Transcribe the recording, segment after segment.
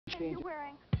change. You're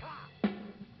wearing.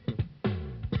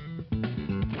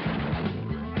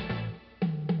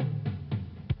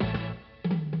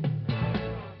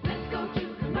 Let's go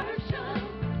to commercial.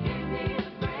 Give me a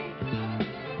break.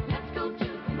 Let's go to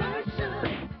commercial.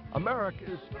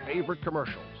 America's favorite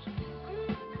commercials.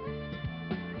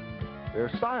 Their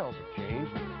styles have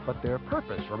changed, but their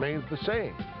purpose remains the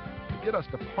same, to get us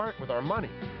to part with our money.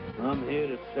 I'm here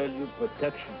to sell you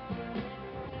protection.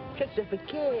 Picture for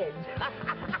kids.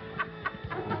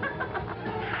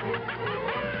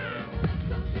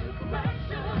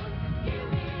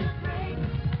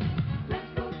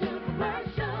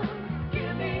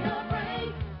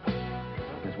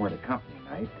 If we're at a company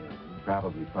night, you'll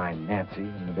probably find Nancy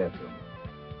in the bedroom.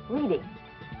 Reading.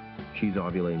 She's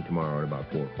ovulating tomorrow at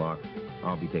about 4 o'clock.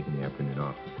 I'll be taking the afternoon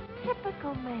off.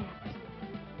 Typical man.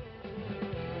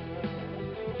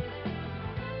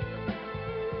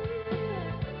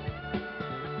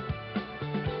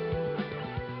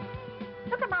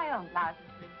 Look at my own blouses,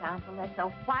 for example. They're so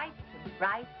white and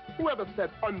bright. Whoever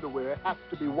said underwear has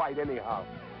to be white anyhow?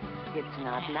 It's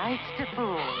not nice to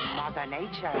fool Mother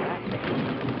Nature.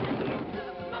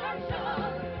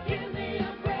 Give me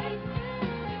a break.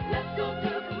 Let's go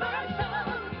to commercial.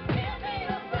 Give me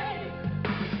a break.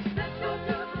 Let's go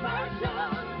to commercial.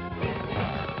 Give me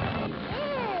a break.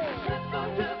 Let's go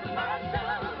to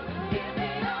commercial. Give me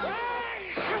a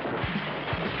break.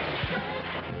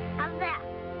 How's that?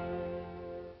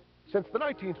 Since the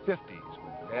 1950s,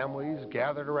 when families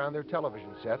gathered around their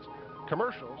television sets,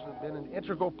 commercials have been an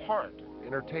integral part of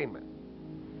entertainment.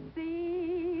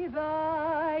 See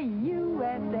the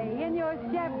USA in your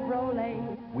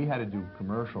Chevrolet. We had to do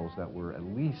commercials that were at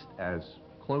least as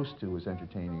close to as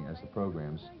entertaining as the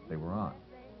programs they were on.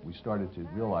 We started to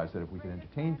realize that if we could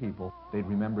entertain people, they'd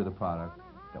remember the product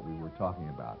that we were talking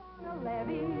about. The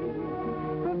levee,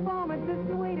 performance is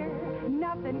sweeter,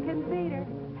 nothing can beat her.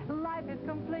 Life is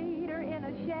completer in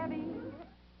a Chevy.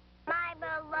 My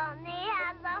baloney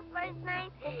has a first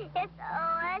name. It's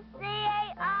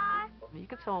O-S-C-A-R. You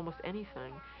could sell almost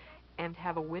anything and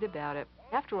have a wit about it.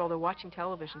 After all, they're watching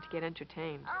television to get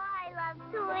entertained. Oh, I love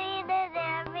to eat it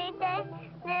every day.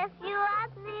 If you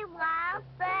ask me, I'll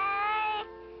say,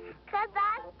 'cause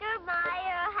Oscar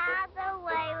Mayer has a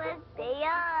way with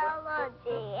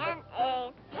B-O-L-O-G-N-A.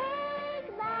 Take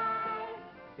life.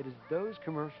 It is those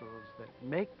commercials that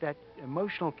make that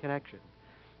emotional connection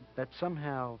that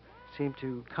somehow seem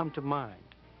to come to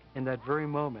mind in that very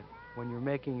moment when you're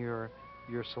making your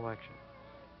selection.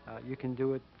 You can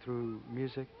do it through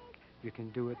music. You can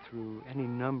do it through any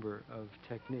number of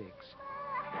techniques.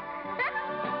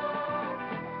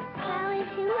 How is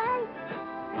you like?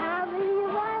 How do you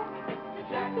want?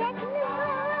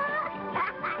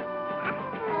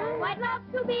 I'd love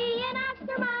to be an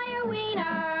Oscar Mayer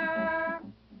wiener.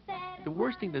 The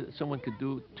worst thing that someone could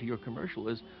do to your commercial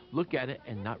is look at it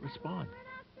and not respond.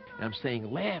 And I'm saying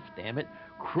laugh, damn it,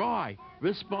 cry,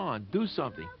 respond, do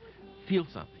something, feel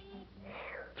something.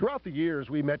 Throughout the years,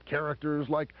 we met characters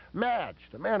like Madge,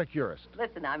 the manicurist,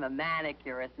 Listen, I'm a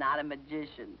manicurist, not a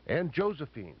magician. and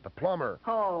Josephine, the plumber.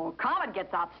 Oh, Comet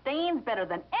gets out stains better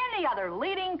than any other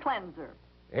leading cleanser.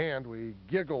 And we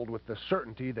giggled with the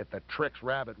certainty that the Trix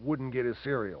Rabbit wouldn't get his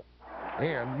cereal.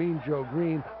 And Mean Joe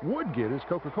Green would get his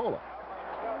Coca-Cola.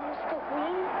 Mr.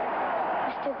 Green?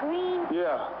 Mr. Green?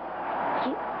 Yeah.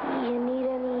 You need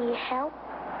any help?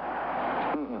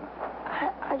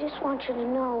 I just want you to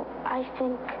know, I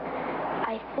think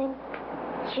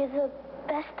you're the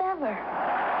best ever.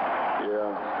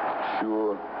 Yeah,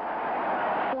 sure.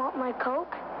 Want my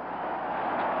Coke?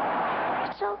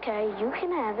 It's okay, you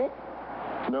can have it.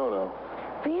 No.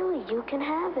 Really, you can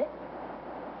have it.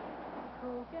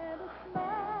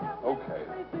 Okay.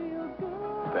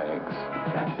 Thanks.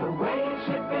 That's the way it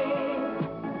should be.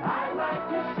 I like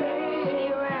to see See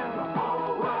you around. the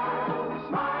whole world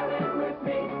smiling with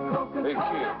me. Hey,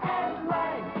 Coca-Cola kid. and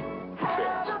life.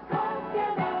 Have a Coke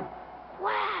and a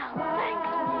Wow, thanks,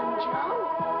 Mean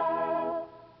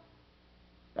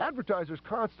Joe. Advertisers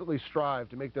constantly strive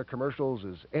to make their commercials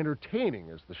as entertaining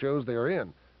as the shows they are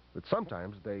in, but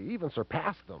sometimes they even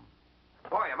surpass them.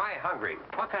 Boy, am I hungry.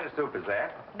 What kind of soup is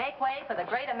that? Make way for the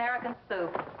great American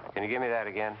soup. Can you give me that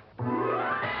again?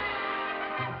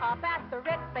 Up at the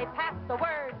Ritz, they pass the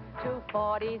word to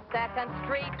 42nd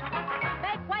Street.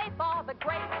 Make way for the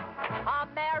great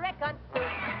American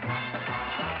soup.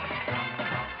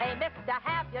 Hey, mister,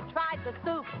 have you tried the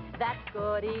soup that's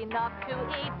good enough to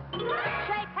eat?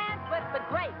 Shake hands with the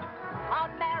great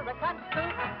American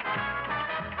soup.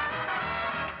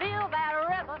 Feel that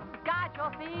rhythm, guide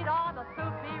your feet on the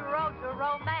soupy road to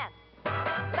romance.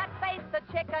 Let's face the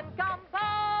chicken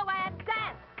gumbo and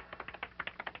dance.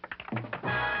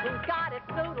 Who's got it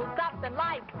zoodled up in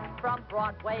life from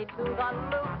Broadway to the Loop?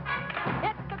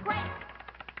 It's the great.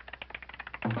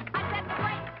 I said the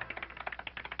great.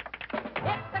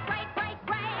 It's the great, great,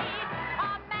 great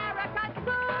American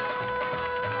soup.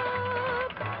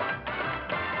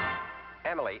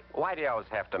 Emily, why do you always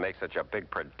have to make such a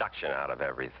big production out of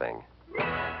everything?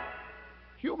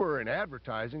 Humor in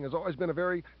advertising has always been a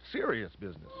very serious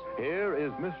business. Here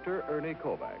is Mr. Ernie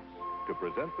Kovacs to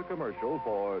present the commercial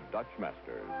for Dutch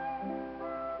Masters.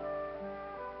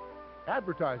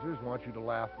 Advertisers want you to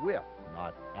laugh with,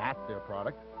 not at their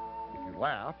product. If you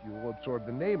laugh, you will absorb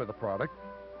the name of the product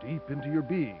deep into your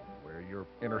being, where your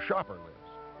inner shopper lives.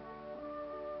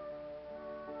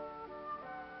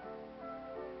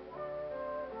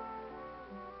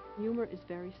 Humor is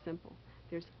very simple.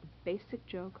 There's a basic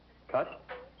joke. Cut.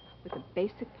 With a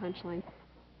basic punchline.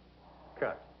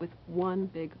 Cut. With one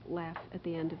big laugh at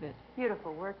the end of it.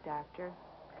 Beautiful work, Doctor.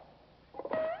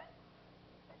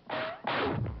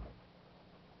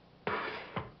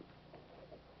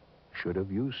 Should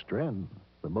have used Stren,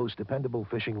 the most dependable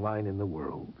fishing line in the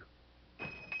world.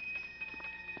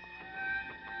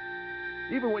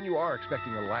 Even when you are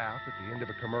expecting a laugh at the end of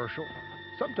a commercial,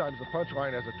 sometimes the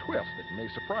punchline has a twist that may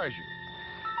surprise you.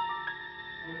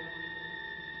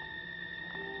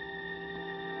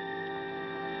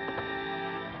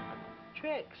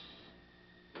 Tricks.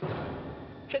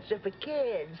 Tricks are for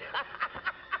kids.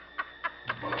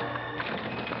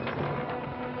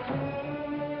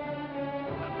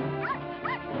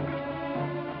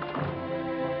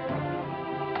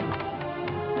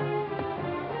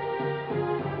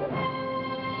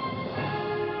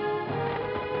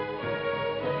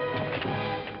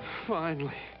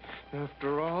 Finally,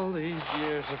 after all these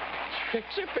years of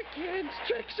tricks are for kids,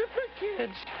 tricks are for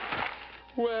kids.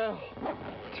 Well,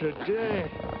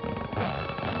 today,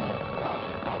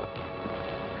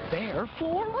 they're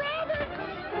for rabbits.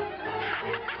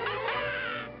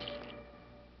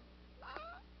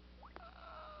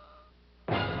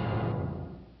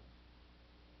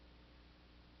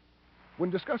 When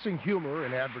discussing humor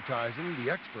in advertising,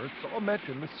 the experts all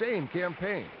mention the same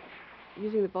campaign.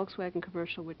 Using the Volkswagen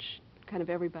commercial, which kind of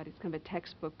everybody's kind of a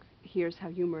textbook, here's how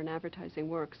humor in advertising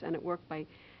works, and it worked by,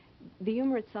 the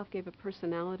humor itself gave a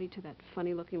personality to that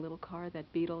funny-looking little car, that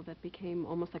Beetle, that became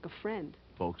almost like a friend.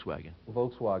 Volkswagen.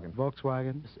 Volkswagen.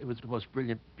 Volkswagen. It was the most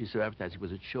brilliant piece of advertising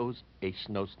because it shows a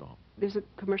snowstorm. There's a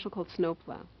commercial called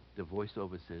Snowplow. The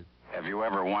voiceover says, have you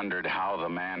ever wondered how the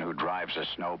man who drives a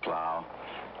snowplow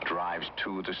drives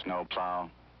to the snowplow?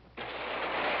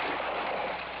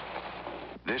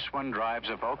 This one drives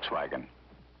a Volkswagen.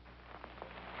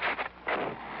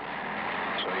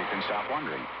 So you can stop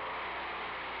wondering.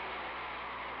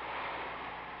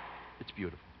 it's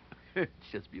beautiful. It's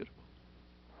just beautiful.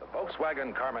 The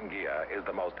Volkswagen Karmann Ghia is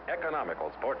the most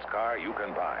economical sports car you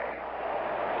can buy.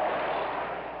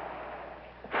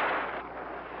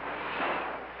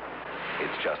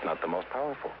 It's just not the most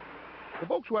powerful. The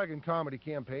Volkswagen comedy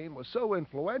campaign was so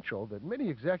influential that many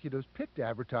executives picked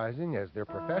advertising as their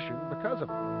profession because of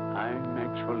it. I'm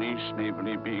actually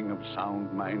Snavely, being of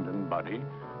sound mind and body,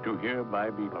 do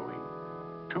hereby be blowing.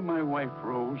 To my wife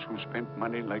Rose, who spent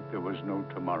money like there was no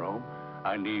tomorrow,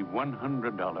 I leave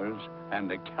 $100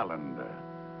 and a calendar.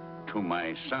 To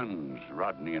my sons,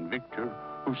 Rodney and Victor,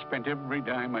 who spent every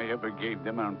dime I ever gave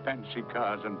them on fancy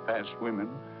cars and fast women,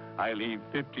 I leave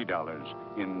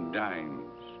 $50 in dimes.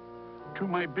 To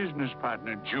my business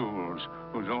partner, Jules,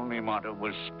 whose only motto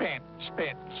was spend,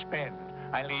 spend, spend,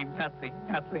 I leave nothing,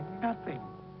 nothing, nothing.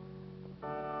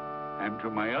 And to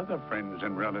my other friends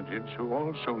and relatives who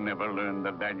also never learned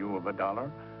the value of a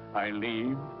dollar, I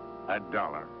leave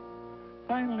 $1.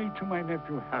 Finally, to my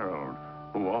nephew Harold,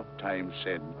 who oft-times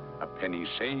said, a penny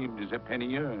saved is a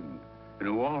penny earned, and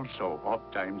who also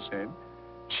oft-times said,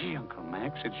 gee, Uncle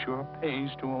Max, it sure pays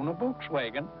to own a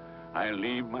Volkswagen. I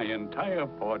leave my entire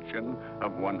fortune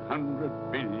of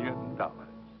 $100 billion.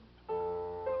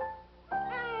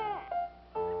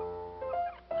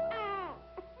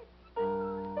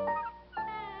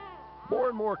 More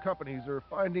and more companies are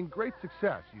finding great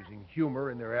success using humor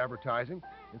in their advertising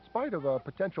in spite of a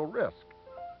potential risk.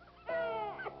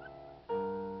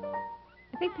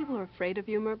 I think people are afraid of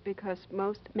humor because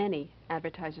many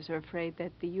advertisers are afraid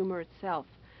that the humor itself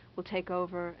will take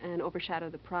over and overshadow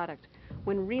the product,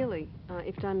 when really,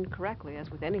 if done correctly, as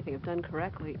with anything, if done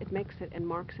correctly, it makes it and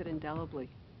marks it indelibly.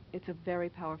 It's a very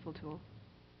powerful tool.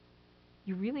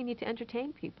 You really need to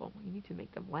entertain people. You need to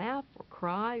make them laugh or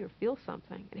cry or feel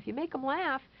something. And if you make them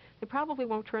laugh, they probably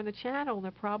won't turn the channel, and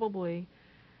they're probably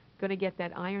going to get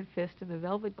that iron fist and the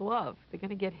velvet glove. They're going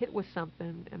to get hit with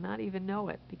something and not even know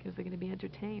it because they're going to be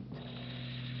entertained.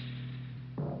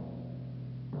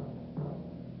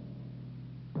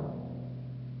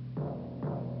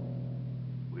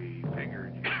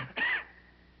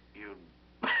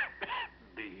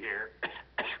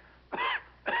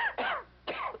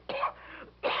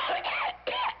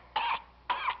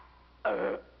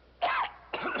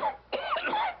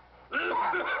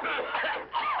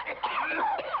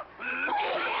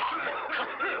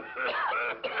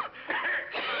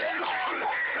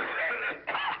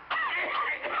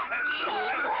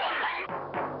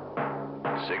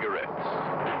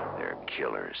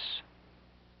 killers.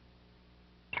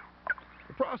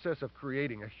 The process of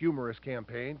creating a humorous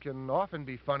campaign can often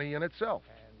be funny in itself.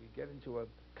 And we'd get into a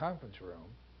conference room,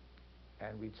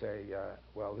 and we'd say,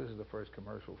 well, this is the first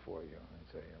commercial for you. And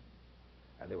I'd say,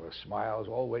 and there were smiles,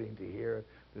 all waiting to hear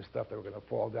the stuff they were going to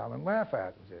fall down and laugh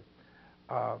at. And said,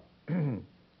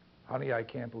 honey, I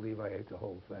can't believe I ate the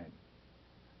whole thing.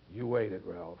 You ate it,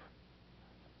 Ralph.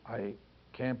 I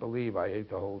can't believe I ate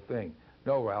the whole thing.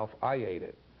 No, Ralph, I ate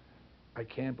it. I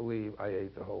can't believe I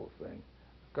ate the whole thing.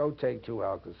 Go take 2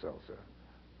 Alka-Seltzer.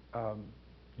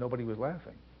 Nobody was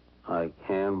laughing. I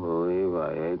can't believe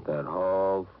I ate that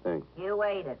whole thing. You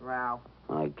ate it, Ralph.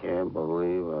 I can't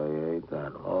believe I ate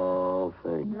that whole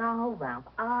thing. No, Ralph,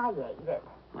 I ate it.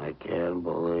 I can't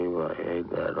believe I ate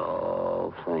that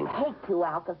whole thing. Take 2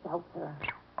 Alka-Seltzer.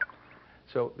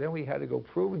 So then we had to go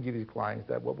proving to these clients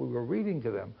that what we were reading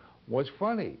to them was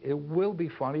funny. It will be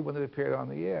funny when it appeared on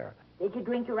the air. Did you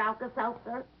drink your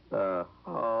Alka-Seltzer? The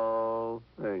whole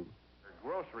thing.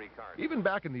 Grocery cart. Even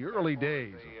back in the early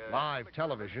days of live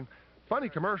television, funny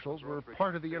commercials were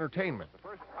part of the entertainment.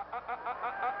 First,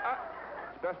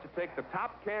 it's best to take the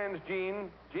top cans, Gene.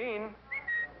 Gene,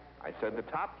 I said the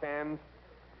top cans.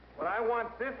 But I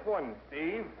want this one,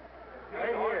 Steve.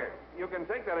 Right here. You can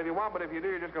take that if you want, but if you do,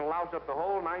 you're just going to louse up the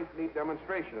whole nice, neat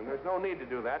demonstration. And there's no need to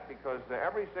do that because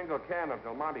every single can of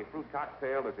Del Monte fruit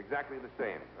cocktail is exactly the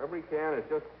same. Every can is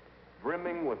just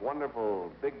brimming with wonderful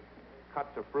big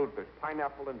cuts of fruit. There's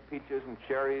pineapple and peaches and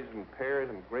cherries and pears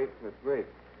and grapes, and it's great.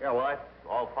 Yeah, well, that's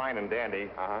all fine and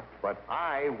dandy. Uh-huh. But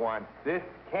I want this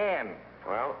can.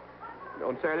 Well,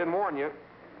 don't say I didn't warn you.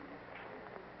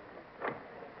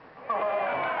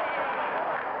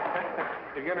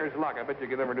 Beginner's luck. I bet you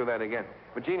can never do that again.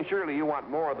 But, Gene, surely you want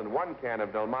more than 1 can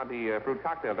of Del Monte fruit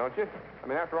cocktail, don't you? I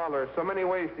mean, after all, there are so many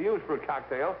ways to use fruit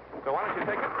cocktail. So why don't you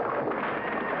take it?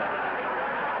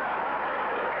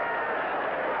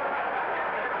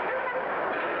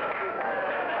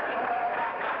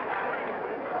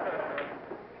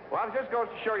 Well, it just goes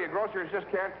to show you, grocers just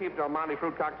can't keep Del Monte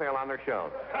fruit cocktail on their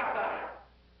shelves.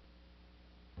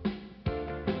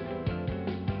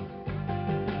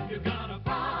 You got a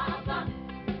problem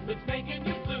that's making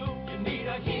you blue. You need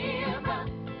a hero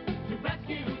to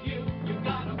rescue you. You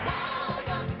got a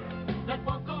problem that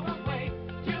won't go away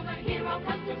till the hero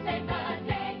comes to save the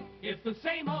day. It's the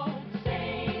same old,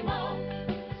 same old,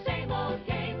 same old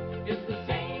game. It's the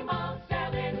same old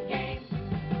selling game.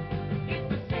 It's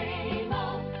the same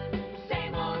old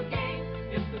game.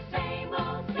 It's the same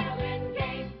old selling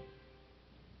game.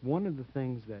 One of the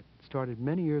things that started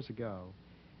many years ago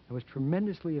and was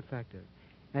tremendously effective,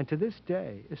 and to this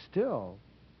day is still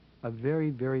a very,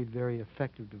 very, very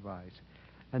effective device,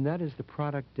 and that is the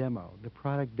product demo, the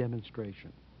product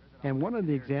demonstration. And one of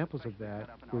the examples of that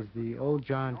was the old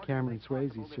John Cameron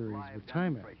Swayze series with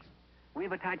Timex.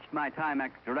 We've attached my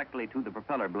Timex directly to the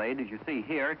propeller blade, as you see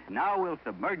here. Now we'll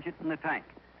submerge it in the tank.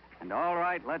 And all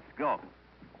right, let's go.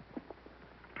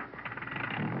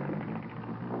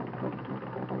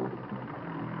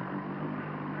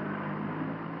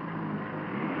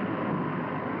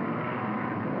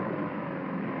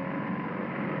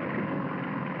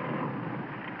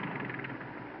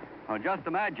 Now, just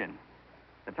imagine.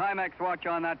 The Timex watch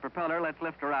on that propeller, let's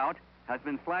lift her out, has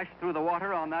been slashed through the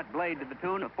water on that blade to the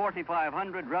tune of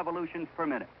 4,500 revolutions per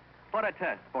minute. What a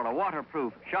test for a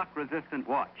waterproof, shock-resistant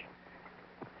watch.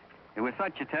 It was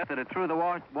such a test that it threw the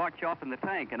watch off in the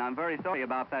tank, and I'm very sorry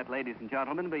about that, ladies and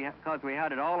gentlemen, because we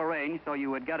had it all arranged so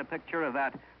you would get a picture of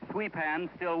that sweep hand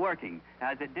still working,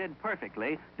 as it did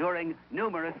perfectly during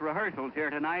numerous rehearsals here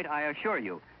tonight, I assure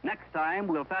you. Next time,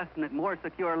 we'll fasten it more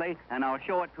securely, and I'll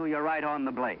show it to you right on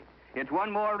the blade. It's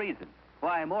one more reason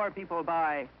why more people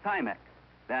buy Timex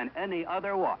than any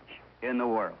other watch in the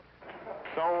world.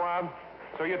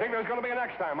 So you think there's going to be a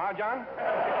next time, huh, John?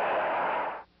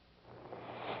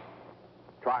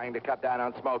 Trying to cut down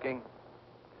on smoking?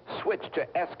 Switch to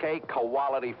SK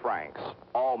Quality Franks.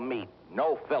 All meat,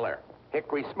 no filler.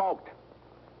 Hickory smoked.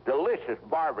 Delicious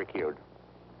barbecued.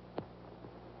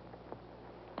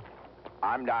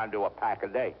 I'm down to a pack a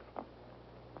day.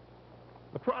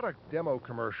 The product demo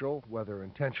commercial, whether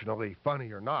intentionally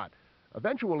funny or not,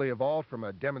 eventually evolved from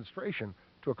a demonstration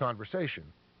to a conversation.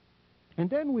 And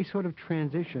then we sort of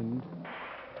transitioned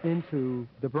into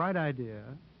the bright idea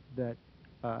that,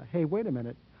 hey, wait a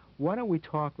minute, why don't we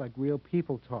talk like real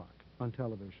people talk on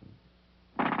television?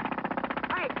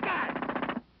 Hey,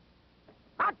 God!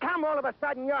 How come all of a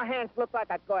sudden your hands look like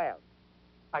a girl?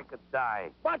 I could die.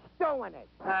 What's doing it?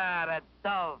 Ah, that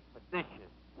Dove for dishes.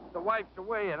 The wife's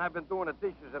away, and I've been doing the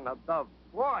dishes in the Dove.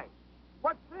 Why?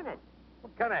 What's in it?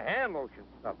 What kind of hand lotion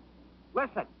stuff?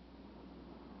 Listen.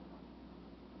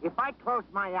 If I close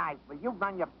my eyes, will you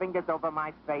run your fingers over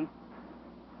my face?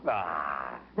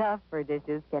 Ah. Suffer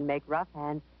dishes can make rough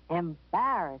hands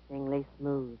embarrassingly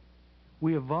smooth.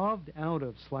 We evolved out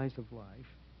of slice of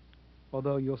life,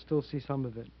 although you'll still see some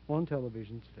of it on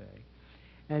television today.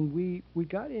 And we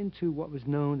got into what was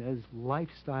known as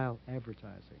lifestyle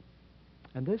advertising.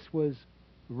 And this was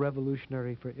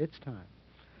revolutionary for its time.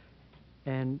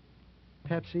 And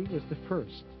Pepsi was the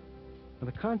first. And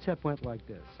the concept went like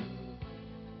this.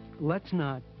 Let's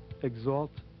not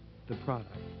exalt the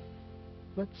product.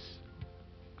 Let's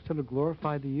sort of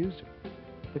glorify the user,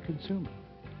 the consumer.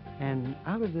 And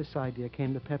out of this idea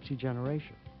came the Pepsi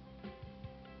generation.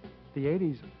 The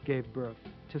 80s gave birth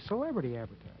to celebrity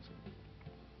advertising.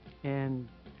 And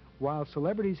while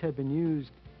celebrities had been used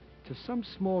to some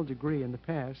small degree in the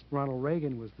past, Ronald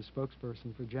Reagan was the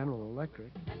spokesperson for General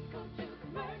Electric.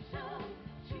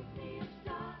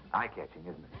 Eye-catching,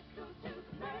 isn't it?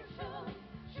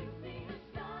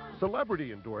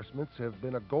 Celebrity endorsements have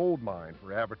been a gold mine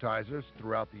for advertisers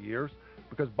throughout the years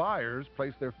because buyers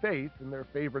place their faith in their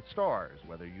favorite stars,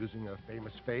 whether using a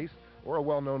famous face or a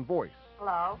well-known voice.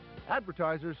 Hello?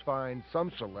 Advertisers find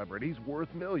some celebrities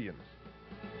worth millions.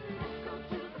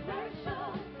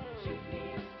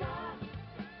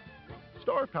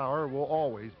 Star power will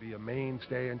always be a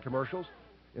mainstay in commercials.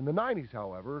 In the 90s,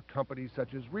 however, companies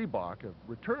such as Reebok have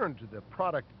returned to the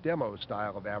product demo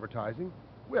style of advertising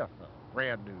with a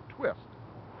brand new twist.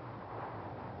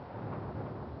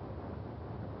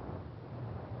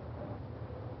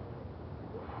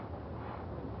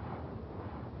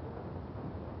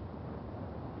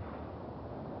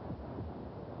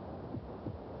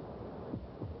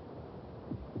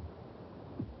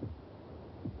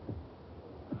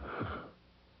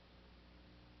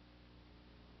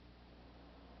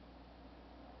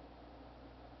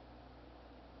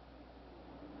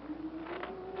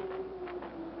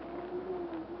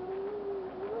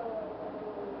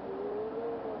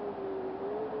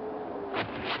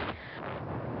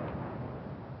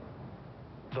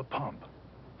 The Pump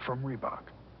from Reebok.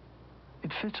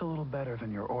 It fits a little better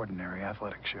than your ordinary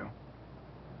athletic shoe.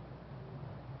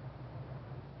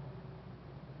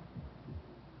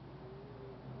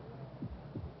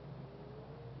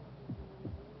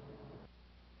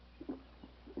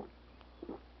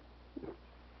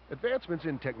 Advancements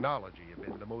in technology have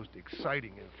been the most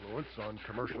exciting influence on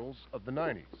commercials of the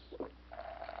 90s.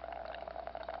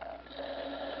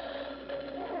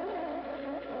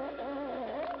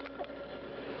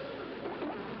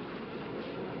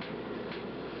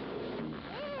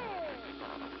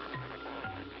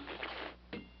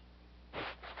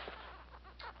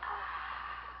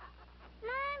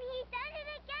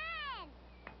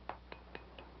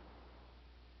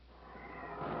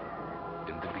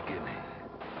 In the beginning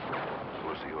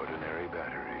was the ordinary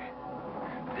battery.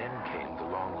 Then came the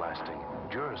long-lasting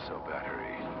Duracell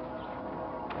battery.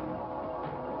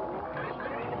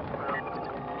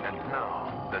 And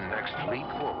now, the next leap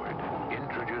forward,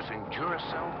 introducing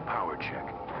Duracell Power Check,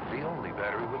 the only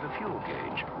battery with a fuel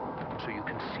gauge, so you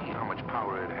can see how much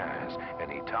power it has,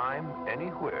 anytime,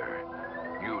 anywhere.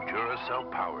 New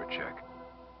Duracell Power Check.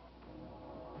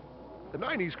 The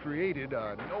 90s created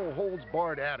a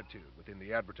no-holds-barred attitude within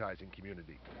the advertising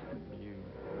community. You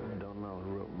don't know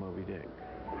who wrote Moby Dick?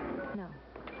 No.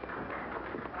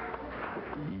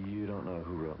 You don't know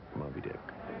who wrote Moby Dick?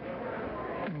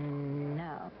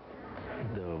 No.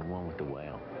 The one with the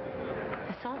whale.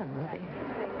 I saw the movie.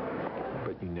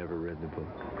 But you never read the book.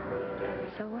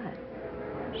 So what?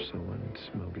 So what's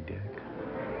Moby Dick?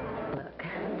 Look,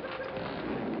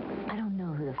 I don't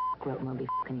know who the wrote Moby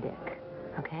Dick,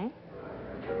 okay?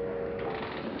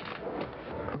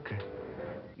 Okay.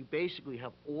 You basically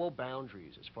have all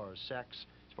boundaries as far as sex,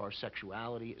 as far as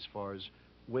sexuality, as far as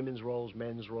women's roles,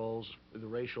 men's roles. The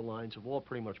racial lines have all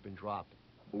pretty much been dropped.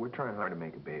 We're trying hard to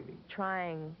make a baby.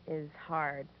 Trying is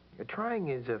hard. Trying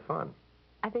is fun.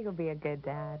 I think he'll be a good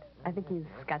dad. I think he's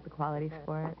got the qualities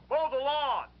for it. Mow the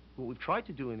lawn! What we've tried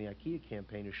to do in the IKEA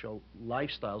campaign is show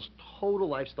lifestyles, total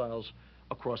lifestyles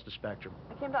across the spectrum.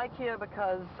 I came to IKEA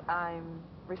because I'm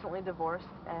recently divorced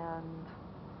and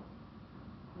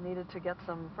needed to get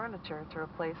some furniture to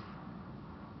replace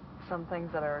some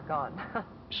things that are gone.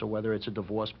 So whether it's a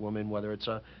divorced woman, whether it's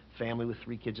a family with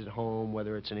 3 kids at home,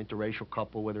 whether it's an interracial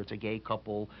couple, whether it's a gay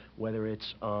couple, whether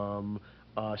it's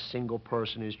a single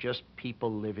person, is just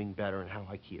people living better and how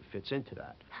IKEA fits into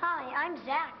that. Hi, I'm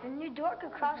Zach from New York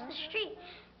across the street.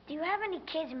 Do you have any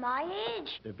kids my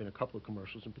age? There have been a couple of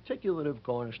commercials in particular that have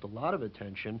garnished a lot of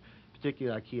attention.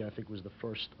 Particularly IKEA, I think, was the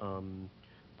first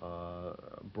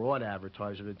broad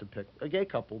advertiser to depict a gay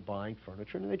couple buying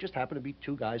furniture, and they just happen to be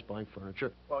two guys buying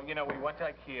furniture. Well, you know, we went to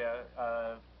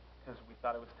IKEA because we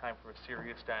thought it was time for a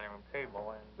serious dining room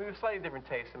table, and we have slightly different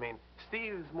tastes. I mean,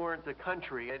 Steve's more into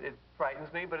country. It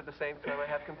frightens me, but at the same time, I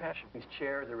have compassion. These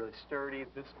chairs are really sturdy.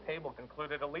 this table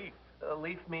included a leaf. A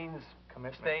leaf means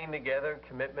Commitment. staying together,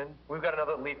 commitment. We've got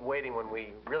another leaf waiting when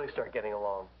we really start getting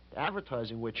along.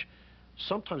 Advertising, which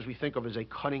sometimes we think of as a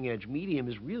cutting-edge medium,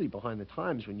 is really behind the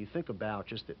times when you think about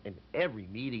just in every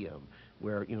medium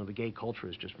where, you know, the gay culture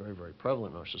is just very, very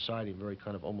prevalent in our society, very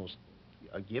kind of almost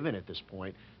a given at this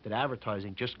point, that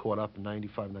advertising just caught up in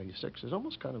 95, 96 is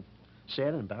almost kind of sad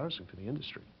and embarrassing for the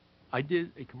industry. I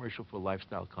did a commercial for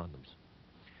Lifestyle Condoms,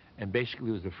 and basically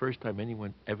it was the first time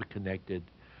anyone ever connected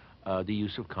the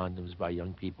use of condoms by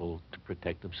young people to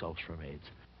protect themselves from AIDS.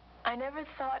 I never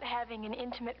thought having an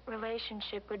intimate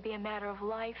relationship would be a matter of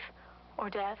life or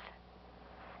death.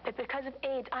 But because of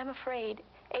AIDS, I'm afraid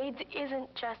AIDS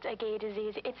isn't just a gay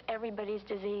disease, it's everybody's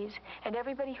disease, and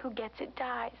everybody who gets it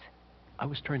dies. I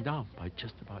was turned down by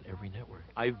just about every network.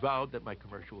 I vowed that my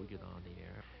commercial would get on the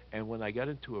air, and when I got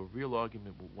into a real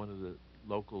argument with one of the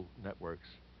local networks,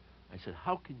 I said,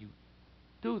 "How can you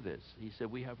do this?" He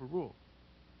said, "We have a rule."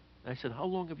 And I said, "How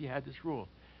long have you had this rule?"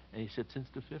 And he said, "Since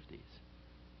the 50s.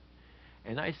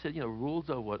 And I said, you know, rules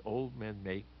are what old men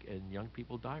make and young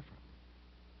people die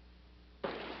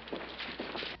from.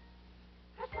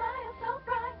 Her smile so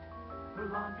bright, her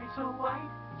laundry so white.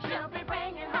 She'll be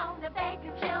bringing home the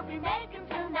bacon she'll be making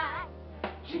tonight.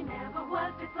 She never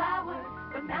was deflowered,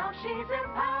 but now she's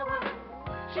empowered.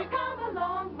 She's come a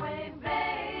long way,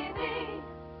 baby.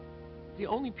 The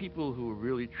only people who were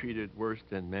really treated worse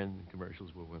than men in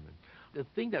commercials were women. The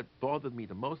thing that bothered me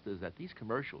the most is that these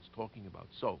commercials talking about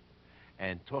soap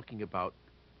and talking about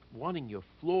wanting your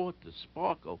floor to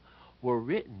sparkle were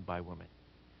written by women.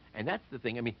 And that's the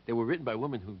thing. I mean, they were written by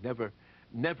women who never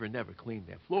cleaned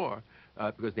their floor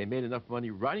because they made enough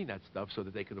money writing that stuff so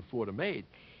that they could afford a maid.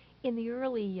 In the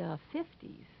early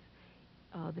 50s,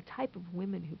 the type of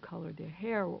women who colored their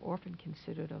hair were often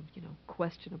considered of, you know,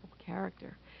 questionable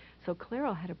character. So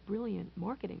Clairol had a brilliant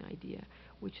marketing idea,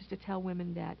 which is to tell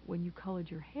women that when you colored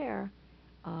your hair,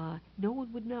 no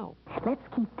one would know. Let's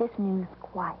keep this news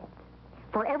quiet.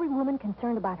 For every woman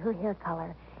concerned about her hair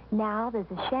color, now there's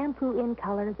a shampoo in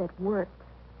color that works.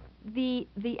 The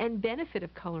end benefit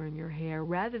of coloring your hair,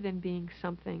 rather than being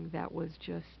something that was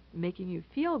just making you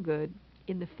feel good,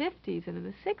 in the 50s and in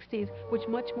the 60s, was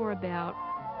much more about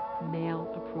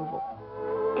male approval.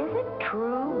 Is it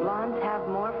true blondes have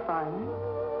more fun?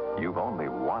 You've only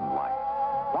one life.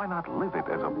 Why not live it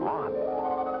as a blonde?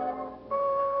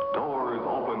 Doors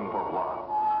open for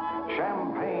blondes.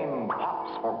 Champagne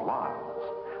pops for blondes.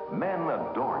 Men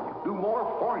adore you, do more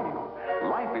for you.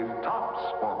 Life is tops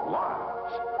for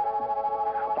blondes.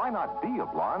 Why not be a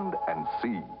blonde and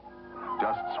see?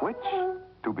 Just switch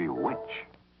to Bewitch.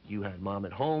 You had mom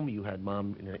at home, you had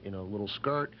mom in a little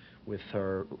skirt with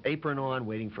her apron on,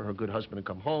 waiting for her good husband to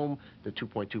come home, the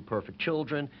 2.2 perfect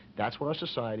children. That's what our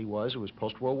society was. It was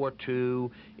post-World War II.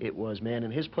 It was man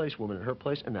in his place, woman in her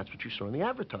place, and that's what you saw in the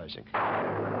advertising.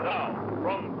 Now,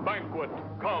 from Banquet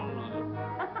comes...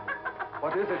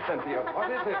 What is it, Cynthia?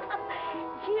 What is it?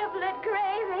 Giblet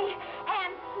gravy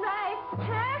and sliced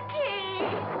turkey.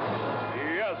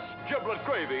 Yes, giblet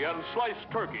gravy and sliced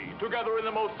turkey, together in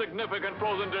the most significant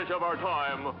frozen dish of our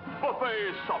time,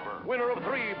 buffet supper. Winner of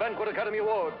 3 Banquet Academy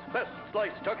Awards. Best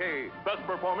sliced turkey. Best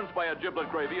performance by a giblet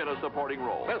gravy in a supporting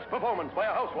role. Best performance by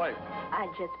a housewife. I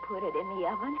just put it in the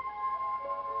oven,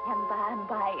 and by and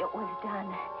by it was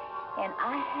done. And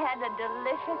I had a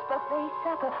delicious buffet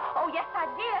supper. Oh, yes, I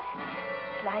did.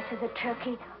 Slices of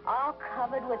turkey, all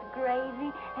covered with gravy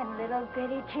and little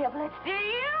bitty giblets. Do you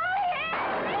hear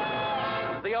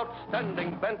me? The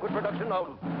outstanding banquet production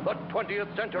of the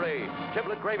 20th century.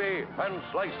 Giblet gravy and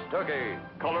sliced turkey.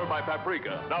 Color by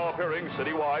Paprika. Now appearing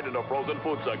citywide in a frozen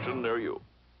food section near you.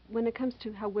 When it comes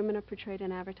to how women are portrayed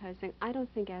in advertising, I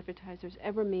don't think advertisers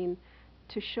ever mean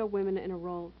to show women in a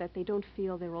role that they don't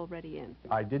feel they're already in.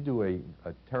 I did do a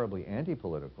terribly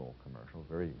anti-political commercial,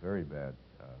 very, very bad,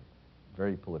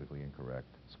 very politically incorrect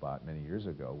spot many years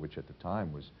ago, which at the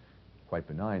time was quite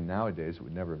benign. Nowadays, it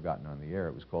would never have gotten on the air.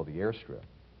 It was called The Airstrip,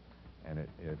 and it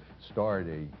starred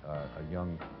a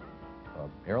young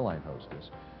airline hostess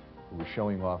who was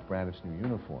showing off Brandif's new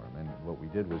uniform. And what we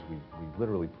did was we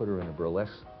literally put her in a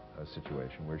burlesque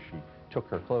situation where she took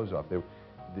her clothes off. The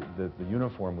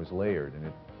uniform was layered,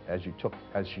 and as she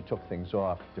took things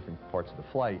off, different parts of the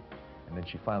flight, and then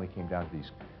she finally came down to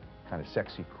these kind of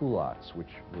sexy culottes, which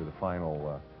were the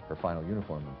final, her final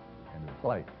uniform at the end of the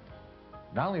flight.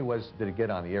 Not only did it get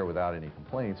on the air without any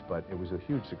complaints, but it was a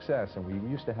huge success, and we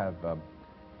used to have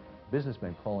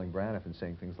businessmen calling Braniff and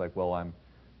saying things like, well, I'm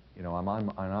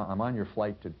on your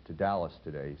flight to Dallas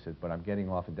today. He said, but I'm getting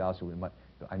off in Dallas.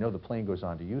 I know the plane goes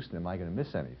on to Houston. Am I going to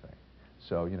miss anything?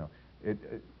 So, you know,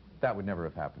 that would never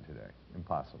have happened today.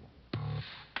 Impossible.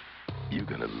 You're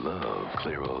going to love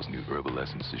Clairol's new herbal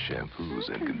essences, shampoos,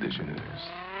 and conditioners.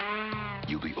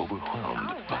 You'll be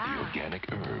overwhelmed by the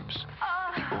organic herbs,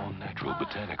 the all-natural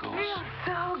botanicals. Feels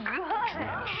so good.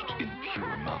 Drenched in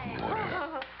pure mountain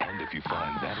water. And if you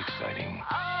find that exciting,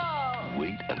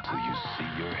 wait until you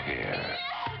see your hair.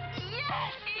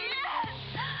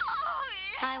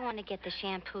 I want to get the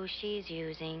shampoo she's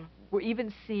using. We're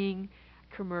even seeing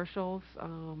commercials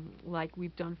like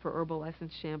we've done for Herbal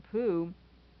Essence shampoo,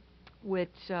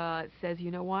 which says, you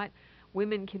know what,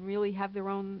 women can really have their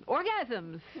own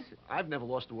orgasms. I've never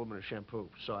lost a woman a shampoo,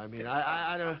 so I mean,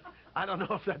 I don't know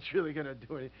if that's really going to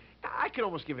do anything. I could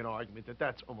almost give an argument that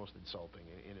that's almost insulting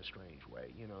in a strange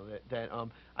way. You know, that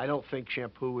I don't think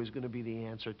shampoo is going to be the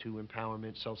answer to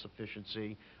empowerment,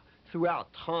 self-sufficiency.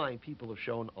 Throughout time, people have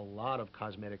shown a lot of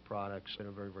cosmetic products that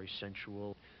are very, very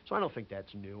sensual. So I don't think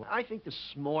that's new. I think the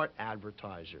smart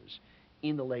advertisers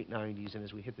in the late 90s and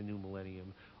as we hit the new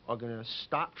millennium are going to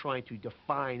stop trying to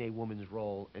define a woman's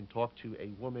role and talk to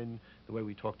a woman the way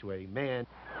we talk to a man.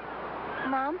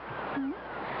 Mom?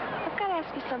 I've got to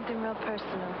ask you something real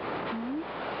personal.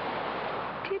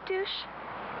 Do you douche?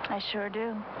 I sure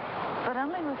do. But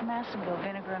only with Massengill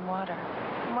vinegar and water.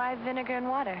 Why vinegar and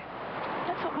water?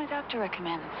 That's what my doctor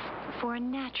recommends. For a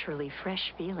naturally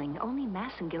fresh feeling, only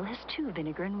Massengill has 2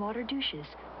 vinegar and water douches.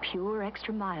 Pure,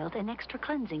 extra mild, and extra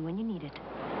cleansing when you need it.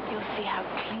 You'll see how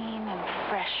clean and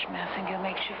fresh Massengill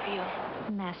makes you feel.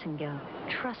 Massengill,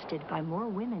 trusted by more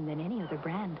women than any other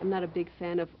brand. I'm not a big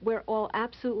fan of we're all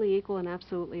absolutely equal and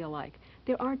absolutely alike.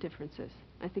 There are differences.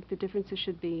 I think the differences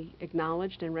should be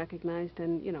acknowledged and recognized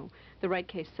and, you know, the right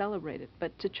case celebrated.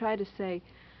 But to try to say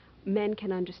men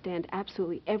can understand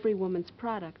absolutely every woman's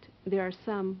product, there are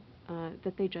some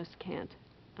that they just can't.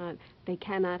 They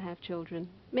cannot have children.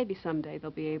 Maybe someday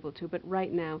they'll be able to, but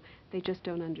right now they just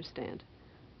don't understand.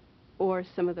 Or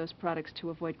some of those products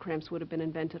to avoid cramps would have been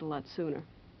invented a lot sooner.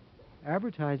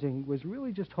 Advertising was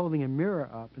really just holding a mirror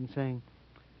up and saying,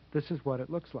 this is what it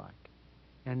looks like.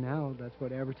 And now that's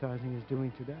what advertising is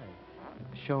doing today,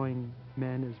 showing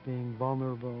men as being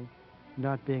vulnerable,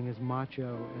 not being as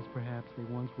macho as perhaps they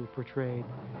once were portrayed.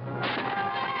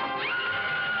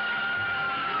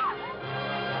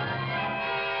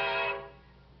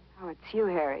 Oh, it's you,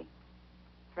 Harry.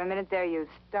 For a minute there, you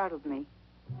startled me.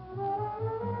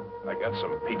 I got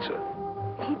some pizza.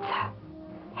 Pizza?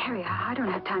 Harry, I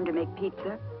don't have time to make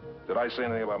pizza. Did I say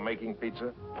anything about making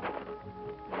pizza?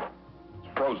 It's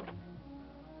frozen.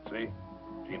 See?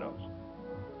 Gino's.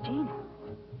 Gino?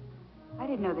 I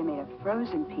didn't know they made a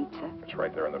frozen pizza. It's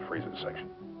right there in the freezer section.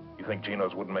 You think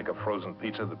Gino's wouldn't make a frozen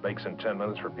pizza that bakes in 10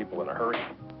 minutes for people in a hurry?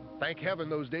 Thank heaven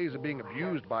those days of being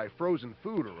abused by frozen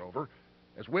food are over.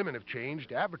 As women have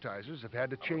changed, advertisers have had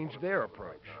to change their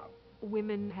approach.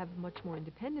 Women have much more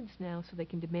independence now, so they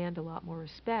can demand a lot more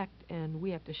respect, and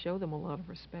we have to show them a lot of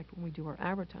respect when we do our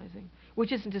advertising,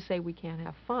 which isn't to say we can't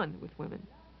have fun with women,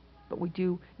 but we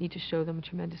do need to show them a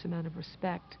tremendous amount of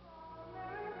respect.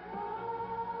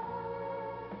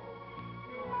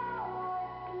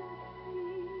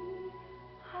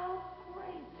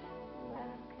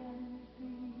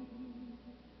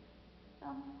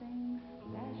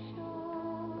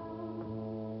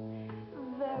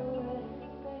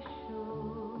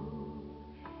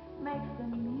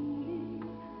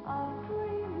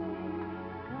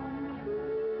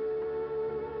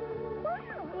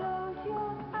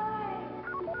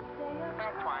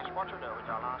 Want to know it's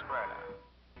our last rider.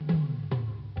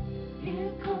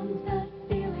 Here comes that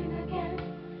feeling again.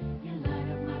 You light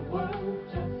up my world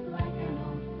just like an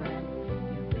old friend.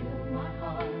 You fill my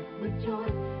heart with joy.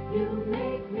 You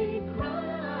make me cry.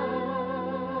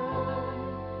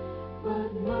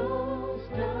 But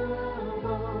most of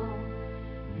all,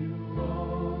 you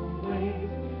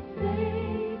always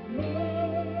make me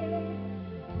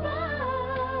smile.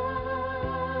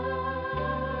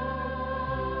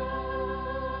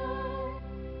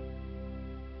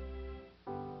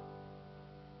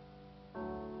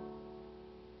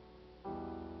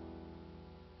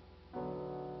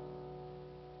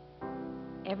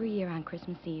 Every year on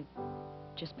Christmas Eve,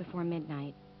 just before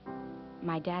midnight,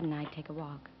 my dad and I take a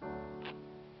walk.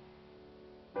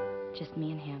 Just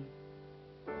me and him.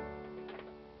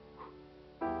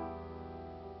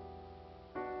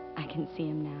 I can see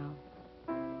him now,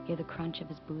 hear the crunch of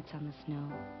his boots on the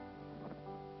snow.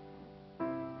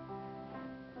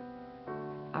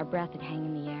 Our breath would hang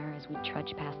in the air as we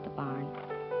trudged past the barn.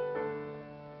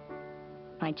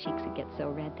 My cheeks would get so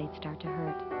red they'd start to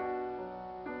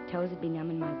hurt. Toes would be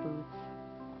numb in my boots,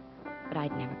 but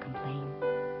I'd never complain.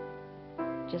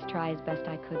 Just try as best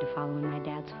I could to follow in my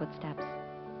dad's footsteps,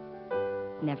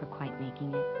 never quite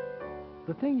making it.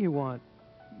 The thing you want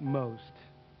most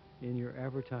in your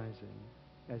advertising,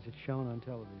 as it's shown on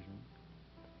television,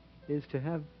 is to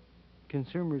have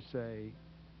consumers say,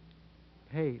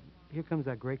 hey, here comes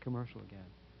that great commercial again.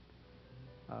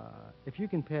 If you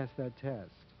can pass that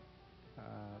test,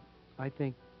 I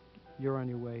think you're on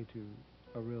your way to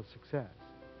a real success.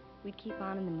 We'd keep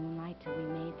on in the moonlight till we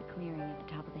made the clearing at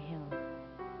the top of the hill.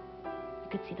 You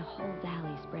could see the whole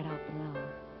valley spread out below.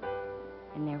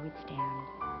 And there we'd stand,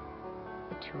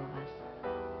 the two of us,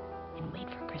 and wait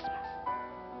for Christmas.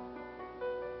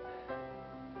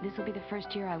 This will be the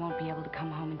first year I won't be able to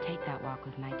come home and take that walk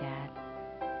with my dad.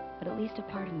 But at least a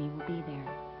part of me will be there.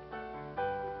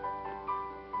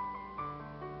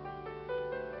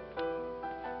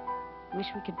 Wish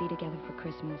we could be together for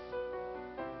Christmas.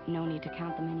 No need to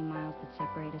count the many miles that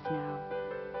separate us now,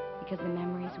 because the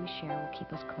memories we share will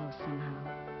keep us close somehow.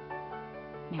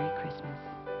 Merry Christmas.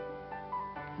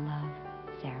 Love,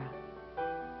 Sarah.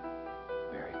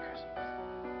 Merry Christmas.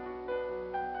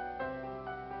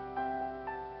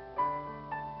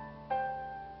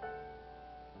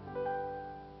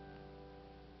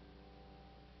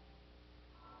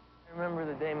 I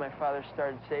remember the day my father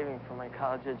started saving for my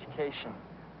college education.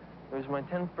 It was my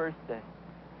 10th birthday,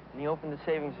 and he opened a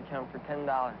savings account for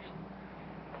 $10.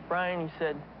 Brian, he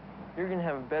said, you're going to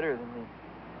have it better than me.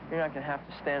 You're not going to have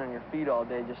to stand on your feet all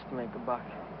day just to make a buck.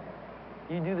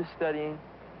 You do the studying,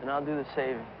 and I'll do the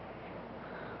saving.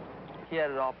 He had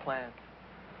it all planned.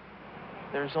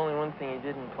 There was only one thing he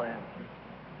didn't plan.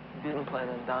 He didn't plan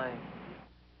on dying.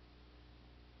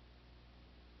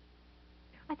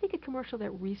 I think a commercial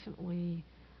that recently,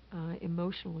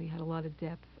 emotionally had a lot of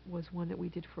depth was one that we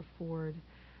did for Ford,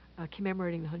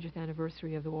 commemorating the 100th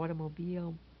anniversary of the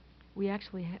automobile. We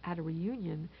actually had a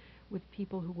reunion with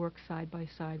people who worked side by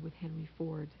side with Henry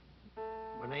Ford.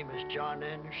 My name is John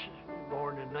Anderson,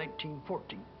 born in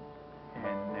 1914.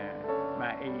 And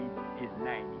my age is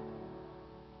 90.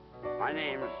 My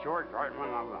name is George Hartman.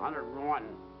 I'm 101.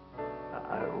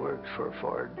 I worked for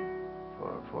Ford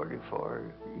for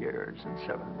 44 years and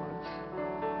 7 months.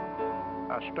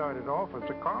 I started off as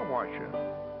a car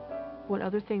washer. One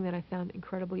other thing that I found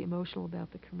incredibly emotional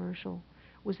about the commercial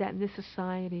was that in this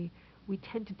society, we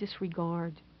tend to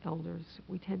disregard elders.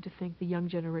 We tend to think the young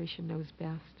generation knows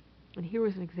best. And here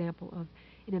was an example of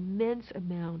an immense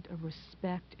amount of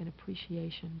respect and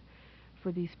appreciation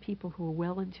for these people who are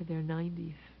well into their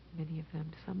 90s, many of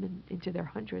them, some into their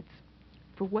hundreds,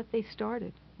 for what they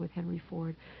started with Henry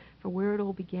Ford, for where it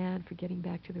all began, for getting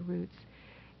back to the roots.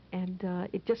 And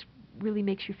it just really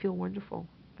makes you feel wonderful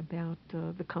about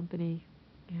the company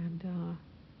and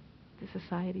the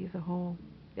society as a whole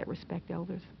that respect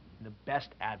elders. The best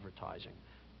advertising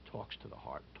talks to the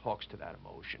heart, talks to that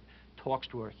emotion, talks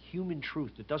to a human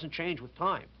truth that doesn't change with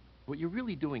time. What you're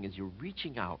really doing is you're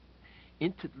reaching out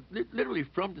into, literally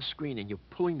from the screen, and you're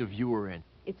pulling the viewer in.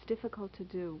 It's difficult to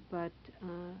do, but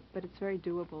it's very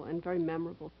doable and very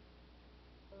memorable.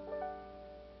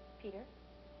 Peter?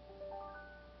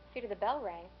 Peter, the bell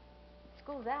rang.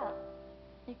 School's out.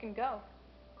 You can go.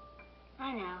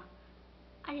 I know.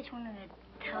 I just wanted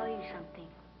to tell you something.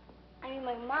 I mean,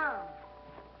 my mom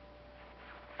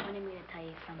wanted me to tell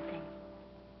you something.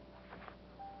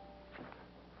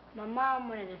 My mom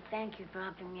wanted to thank you for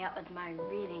helping me out with my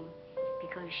reading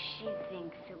because she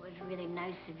thinks it was really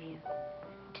nice of you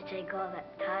to take all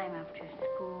that time after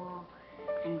school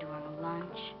and during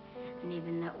lunch and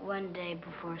even that one day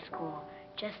before school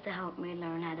just to help me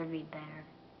learn how to read better.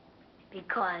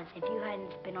 Because if you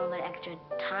hadn't spent all that extra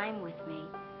time with me,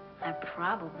 I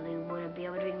probably wouldn't be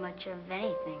able to read much of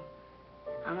anything.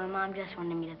 And my mom just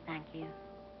wanted me to thank you.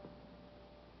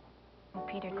 Well,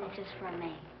 Peter, and this is from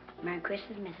me. Merry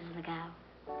Christmas, Mrs. Legow.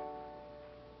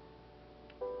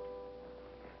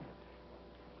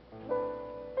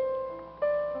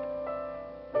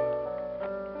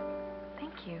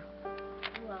 Thank you.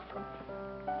 You're welcome.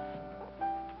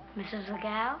 Mrs.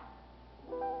 Legow?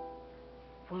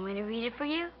 Want me to read it for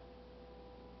you?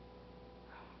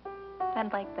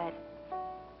 I'd like that.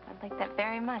 I'd like that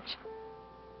very much.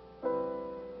 There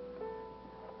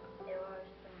are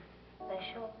some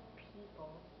special people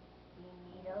we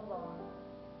meet along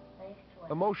life's way.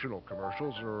 Emotional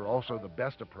commercials are also the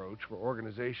best approach for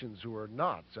organizations who are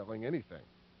not selling anything.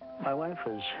 My wife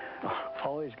was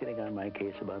always getting on my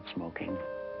case about smoking.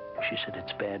 She said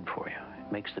it's bad for you.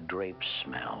 It makes the drapes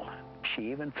smell.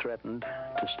 She even threatened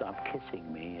to stop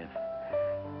kissing me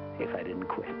if I didn't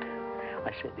quit.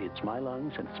 I said, it's my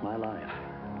lungs and it's my life.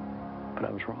 But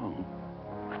I was wrong.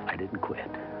 I didn't quit.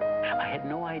 I had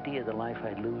no idea the life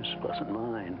I'd lose wasn't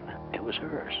mine. It was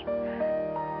hers.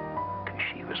 'Cause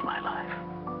she was my life.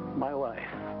 My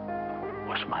wife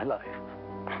was my life.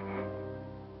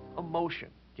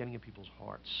 Emotion, getting in people's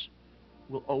hearts,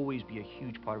 will always be a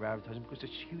huge part of advertising because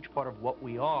it's a huge part of what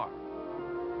we are.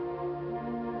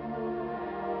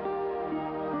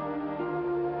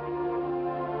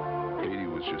 Katie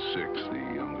was just 6, the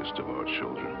youngest of our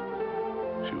children.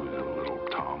 She was a little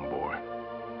tomboy,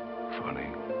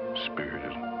 funny,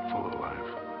 spirited, full of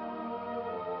life.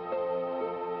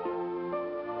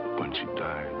 When she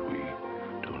died, we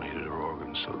donated her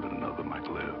organs so that another might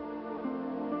live.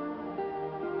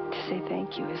 To say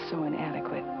thank you is so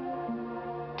inadequate.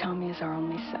 Tommy is our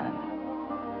only son.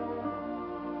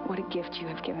 What a gift you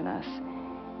have given us.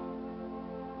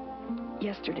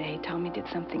 Yesterday, Tommy did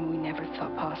something we never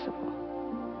thought possible.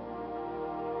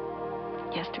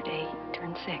 Yesterday, he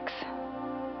turned 6.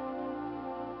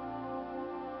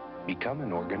 Become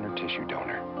an organ or tissue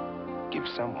donor. Give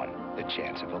someone the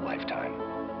chance of a lifetime.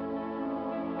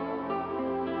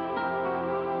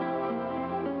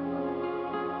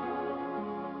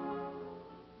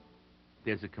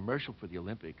 There's a commercial for the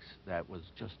Olympics that was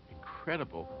just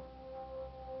incredible.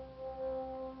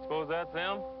 Suppose that's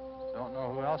him? Don't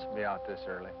know who else will be out this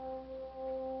early.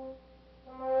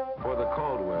 For the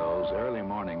Caldwells, early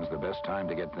morning's the best time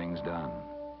to get things done.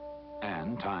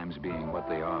 And times being what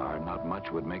they are, not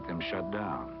much would make them shut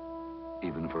down,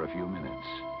 even for a few minutes.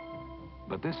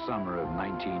 But this summer of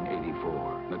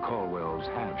 1984, the Caldwells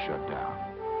have shut down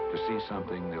to see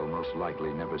something they'll most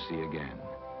likely never see again.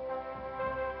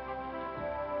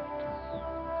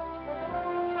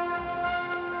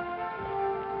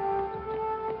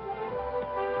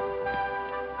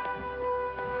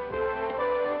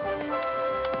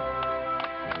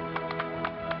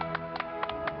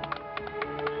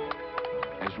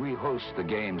 As we host the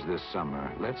games this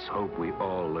summer, let's hope we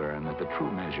all learn that the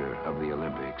true measure of the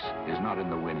Olympics is not in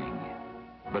the winning,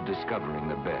 but discovering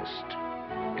the best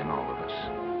in all of us.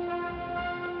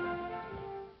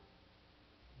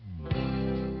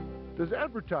 Does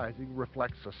advertising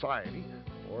reflect society,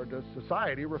 or does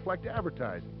society reflect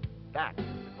advertising? That is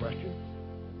the question.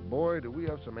 Boy, do we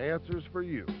have some answers for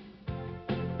you.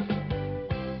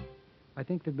 I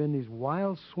think there have been these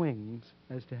wild swings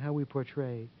as to how we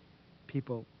portray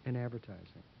people in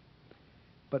advertising.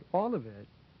 But all of it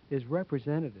is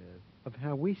representative of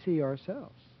how we see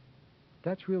ourselves.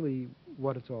 That's really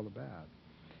what it's all about.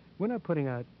 We're not putting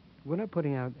out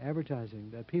advertising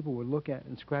that people would look at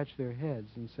and scratch their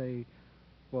heads and say,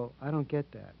 well, I don't get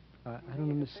that. I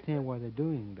don't understand why they're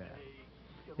doing that.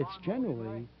 It's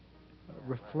generally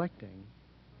reflecting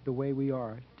the way we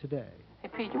are today. Hey,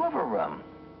 Pete, you ever,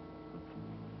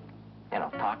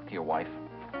 talk to your wife?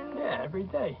 Yeah, every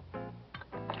day.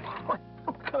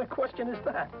 What kind of question is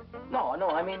that? No,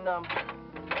 I mean, do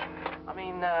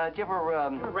you ever,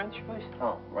 A wrench, please?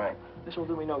 Oh, right. This will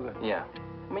do me no good. Yeah.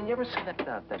 I mean, you ever say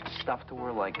that stuff to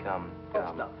her, like, What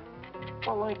stuff?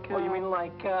 Well, like, oh, you mean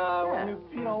like, when you,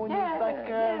 when you, like,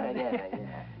 yeah.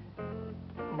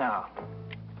 No.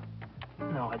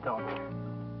 No, I don't.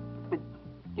 But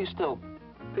you still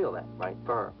feel that, right,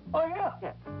 for her? Oh,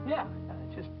 yeah. Yeah.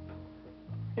 It's just,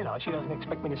 she doesn't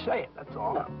expect me to say it, that's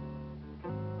all. No.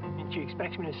 And she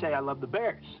expects me to say I love the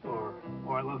Bears, or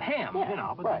I love ham,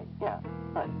 but... Right, yeah.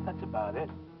 Right. That's about it.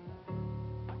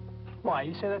 Why,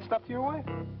 you say that stuff to your wife?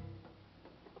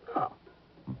 No.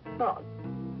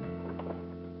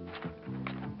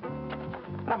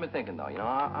 But I've been thinking, though,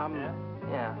 I'm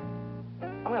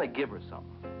gonna give her something.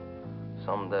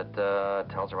 Something that,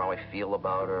 tells her how I feel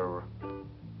about her.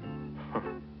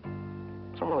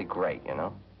 Something really great,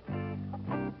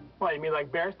 What, you mean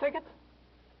like Bears tickets?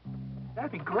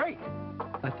 That'd be great.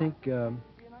 I think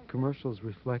commercials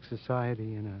reflect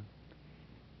society in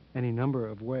any number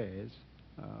of ways,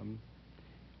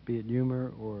 be it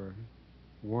humor or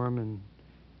warm and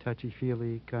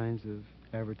touchy-feely kinds of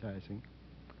advertising.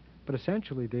 But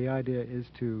essentially, the idea is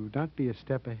to not be a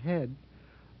step ahead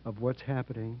of what's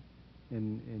happening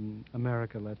in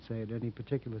America, let's say, at any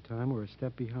particular time, or a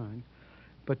step behind,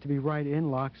 but to be right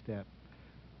in lockstep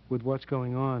with what's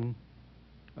going on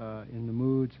in the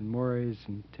moods and mores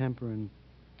and temper and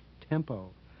tempo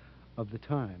of the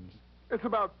times. It's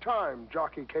about time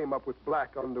Jockey came up with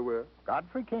black underwear.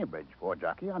 Godfrey Cambridge for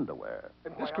Jockey Underwear.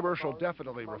 This commercial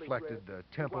definitely reflected the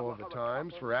tempo of the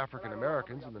times for African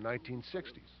Americans in the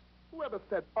 1960s. Whoever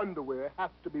said underwear has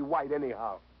to be white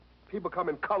anyhow? People come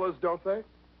in colors, don't they?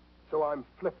 So I'm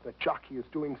flipped that Jockey is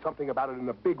doing something about it in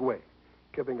a big way,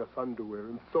 giving us underwear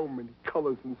in so many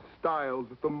colors and styles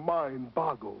that the mind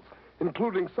boggles,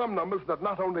 including some numbers that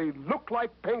not only look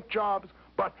like paint jobs,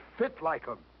 but fit like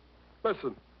them.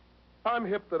 Listen, I'm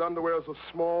hip that underwear is a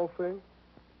small thing,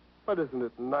 but isn't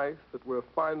it nice that we're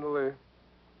finally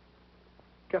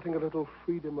getting a little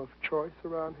freedom of choice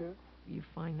around here? You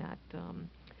find that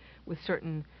with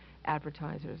certain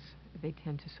advertisers, they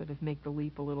tend to sort of make the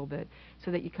leap a little bit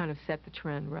so that you kind of set the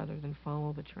trend rather than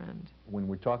follow the trend. When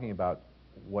we're talking about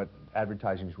what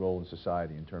advertising's role in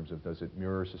society in terms of does it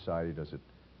mirror society, does it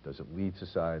lead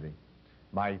society,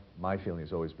 my feeling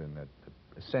has always been that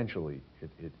essentially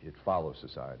it follows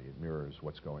society, it mirrors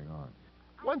what's going on.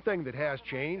 One thing that has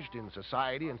changed in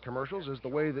society and commercials is the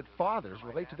way that fathers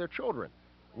relate to their children.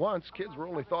 Once, kids were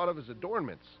only thought of as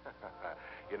adornments.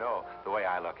 You know, the way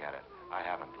I look at it, I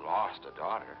haven't lost a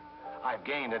daughter. I've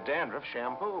gained a dandruff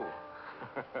shampoo.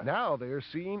 Now they're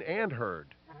seen and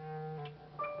heard.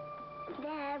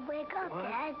 Dad, wake up,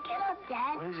 Dad. Get up,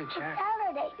 Dad. What is it, Jack? It's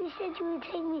Saturday. You said you would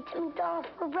take me to McDonald's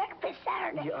for breakfast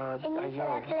Saturday. Yeah, and you I said know.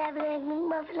 I could have an egg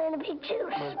McMuffin and a big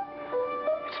juice.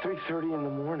 It's 3:30 in the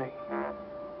morning.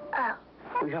 Oh.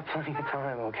 We got plenty of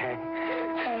time, okay?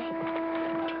 Okay.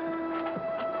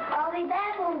 I'll be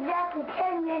back in exactly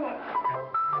 10 minutes.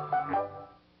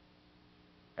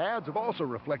 Ads have also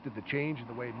reflected the change in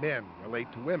the way men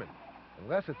relate to women,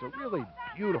 unless it's a really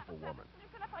beautiful woman.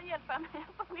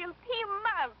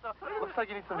 Looks like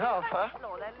you need some help, huh?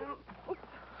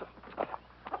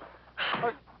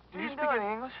 Do you speak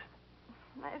any English?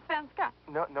 Nej, svenska.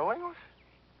 No English?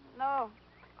 No.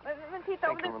 Men titta,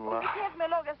 om du hjälper mig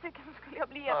att laga cykeln så skulle jag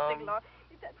bli jätteglad.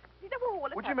 Titta på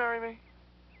hålet. Would you marry me?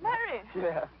 Mary?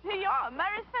 Yeah. Ja,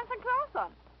 Mary Svensson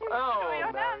Claesson.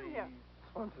 Oh, Mary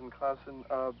Swenson Claesson.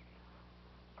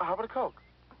 How about a Coke?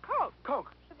 Coke?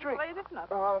 Coke. Drink. Vad är det för något?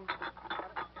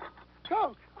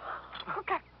 Coke.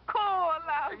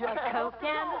 Coca-Cola. Yeah, Coke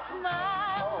and a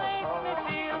smile makes me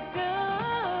feel good.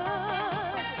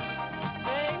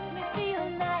 Makes me feel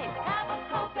nice. Have a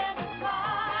Coke and a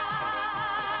smile.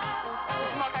 Det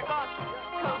smakar gott.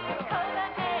 Coca-Cola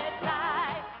is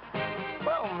life.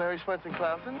 Well, Mary Swenson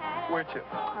Claesson, where to?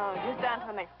 Oh, just down to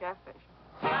the next gas station.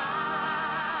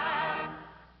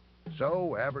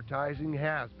 So, advertising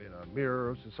has been a mirror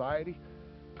of society,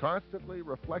 constantly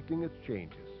reflecting its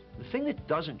changes. The thing that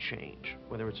doesn't change,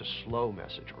 whether it's a slow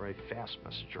message or a fast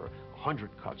message or 100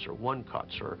 cuts or 1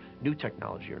 cuts or new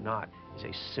technology or not, is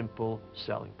a simple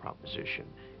selling proposition,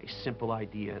 a simple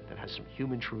idea that has some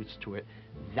human truths to it.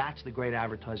 That's the great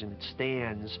advertising that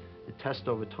stands the test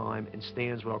over time and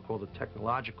stands what I'll call the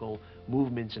technological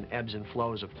movements and ebbs and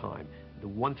flows of time. The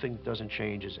one thing that doesn't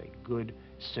change is a good,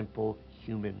 simple,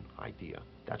 human idea.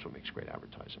 That's what makes great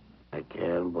advertising. I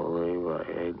can't believe I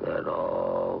ate that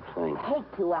whole thing.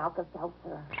 Take 2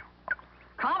 Alka-Seltzer.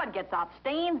 Comet gets out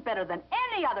stains better than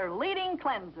any other leading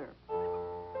cleanser.